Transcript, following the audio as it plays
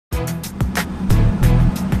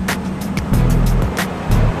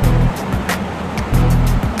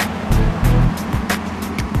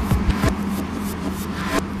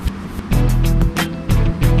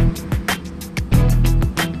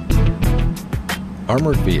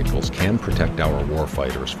Armored vehicles can protect our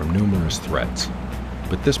warfighters from numerous threats,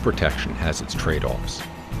 but this protection has its trade-offs.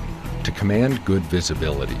 To command good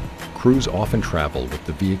visibility, crews often travel with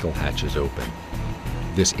the vehicle hatches open.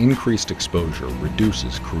 This increased exposure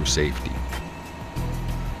reduces crew safety.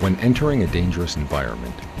 When entering a dangerous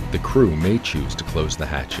environment, the crew may choose to close the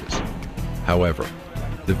hatches. However,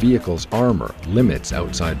 the vehicle's armor limits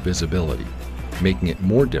outside visibility, making it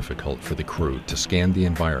more difficult for the crew to scan the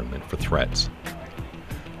environment for threats.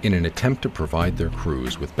 In an attempt to provide their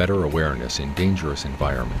crews with better awareness in dangerous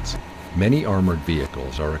environments, many armored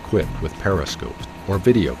vehicles are equipped with periscopes or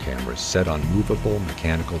video cameras set on movable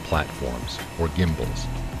mechanical platforms or gimbals.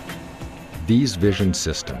 These vision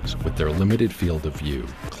systems, with their limited field of view,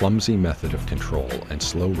 clumsy method of control, and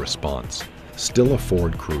slow response, still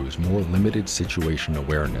afford crews more limited situation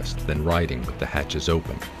awareness than riding with the hatches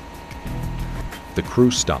open. The crew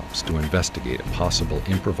stops to investigate a possible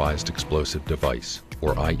improvised explosive device,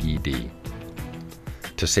 or IED.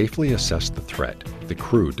 To safely assess the threat, the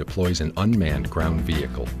crew deploys an unmanned ground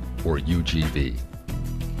vehicle, or UGV.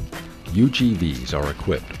 UGVs are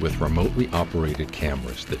equipped with remotely operated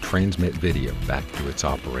cameras that transmit video back to its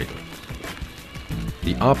operator.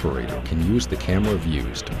 The operator can use the camera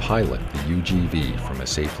views to pilot the UGV from a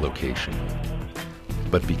safe location.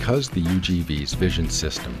 But because the UGV's vision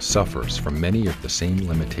system suffers from many of the same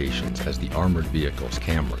limitations as the armored vehicle's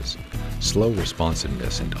cameras, slow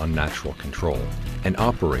responsiveness and unnatural control, an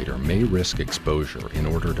operator may risk exposure in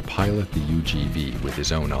order to pilot the UGV with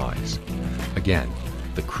his own eyes. Again,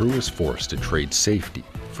 the crew is forced to trade safety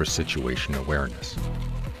for situation awareness.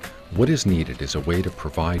 What is needed is a way to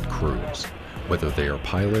provide crews, whether they are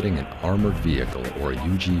piloting an armored vehicle or a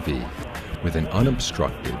UGV, with an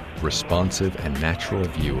unobstructed, responsive, and natural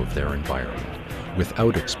view of their environment,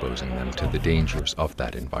 without exposing them to the dangers of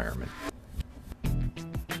that environment.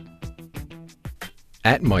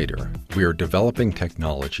 At MITRE, we are developing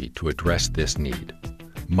technology to address this need.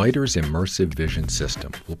 MITRE's Immersive Vision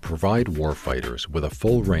System will provide warfighters with a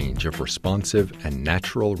full range of responsive and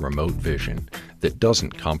natural remote vision that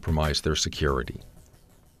doesn't compromise their security.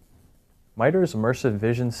 MITRE's Immersive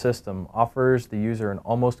Vision System offers the user an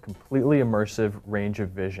almost completely immersive range of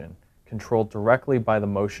vision, controlled directly by the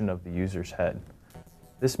motion of the user's head.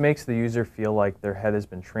 This makes the user feel like their head has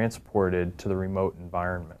been transported to the remote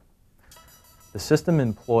environment. The system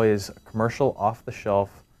employs a commercial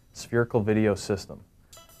off-the-shelf spherical video system.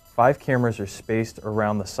 5 cameras are spaced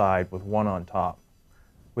around the side with 1 on top.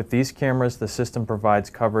 With these cameras, the system provides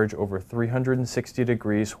coverage over 360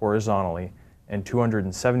 degrees horizontally and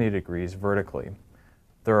 270 degrees vertically.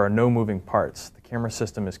 There are no moving parts. The camera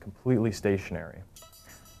system is completely stationary.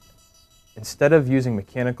 Instead of using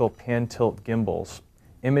mechanical pan-tilt gimbals,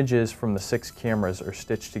 images from the 6 cameras are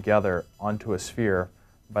stitched together onto a sphere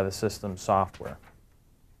by the system's software.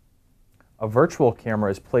 A virtual camera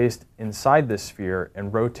is placed inside this sphere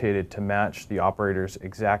and rotated to match the operator's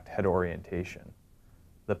exact head orientation.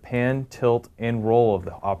 The pan, tilt, and roll of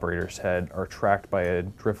the operator's head are tracked by a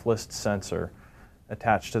driftless sensor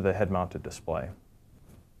attached to the head-mounted display.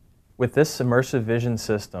 With this immersive vision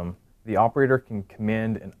system, the operator can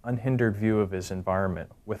command an unhindered view of his environment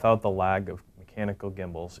without the lag of mechanical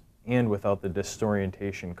gimbals and without the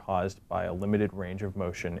disorientation caused by a limited range of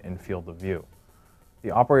motion and field of view.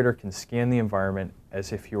 The operator can scan the environment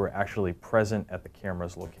as if he were actually present at the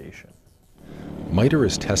camera's location. MITRE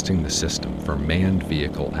is testing the system for manned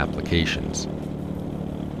vehicle applications.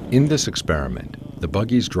 In this experiment, the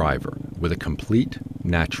buggy's driver, with a complete,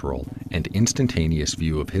 natural, and instantaneous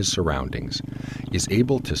view of his surroundings, is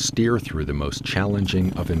able to steer through the most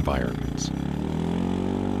challenging of environments.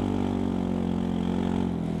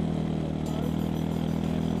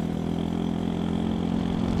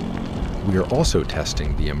 We are also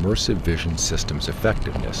testing the Immersive Vision System's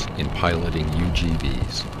effectiveness in piloting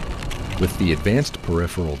UGVs. With the advanced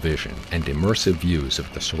peripheral vision and immersive views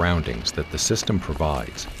of the surroundings that the system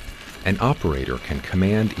provides, an operator can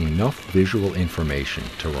command enough visual information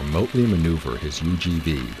to remotely maneuver his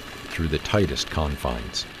UGV through the tightest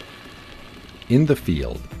confines. In the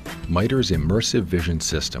field, MITRE's Immersive Vision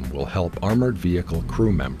System will help armored vehicle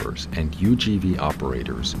crew members and UGV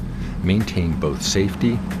operators maintain both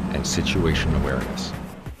safety and situation awareness.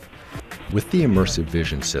 With the Immersive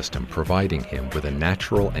Vision System providing him with a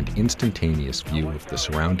natural and instantaneous view of the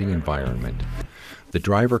surrounding environment, the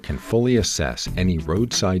driver can fully assess any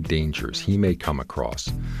roadside dangers he may come across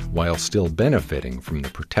while still benefiting from the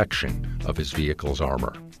protection of his vehicle's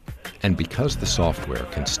armor. And because the software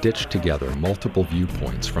can stitch together multiple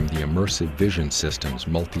viewpoints from the Immersive Vision System's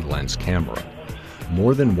multi-lens camera,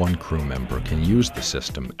 more than one crew member can use the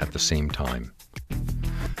system at the same time.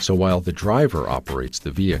 So while the driver operates the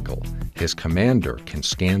vehicle, his commander can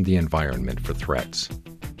scan the environment for threats.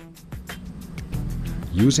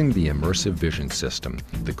 Using the Immersive Vision System,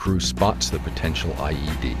 the crew spots the potential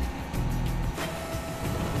IED.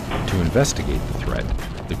 To investigate the threat,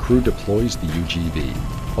 the crew deploys the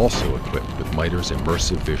UGV, also equipped with MITRE's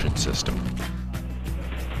Immersive Vision System.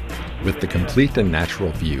 With the complete and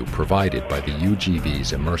natural view provided by the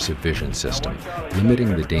UGV's Immersive Vision System,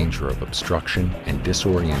 limiting the danger of obstruction and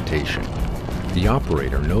disorientation, the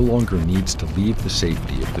operator no longer needs to leave the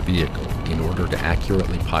safety of the vehicle in order to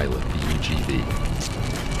accurately pilot the UGV.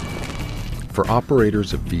 For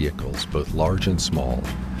operators of vehicles both large and small,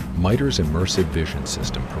 MITRE's Immersive Vision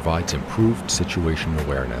System provides improved situation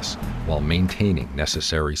awareness while maintaining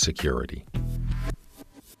necessary security.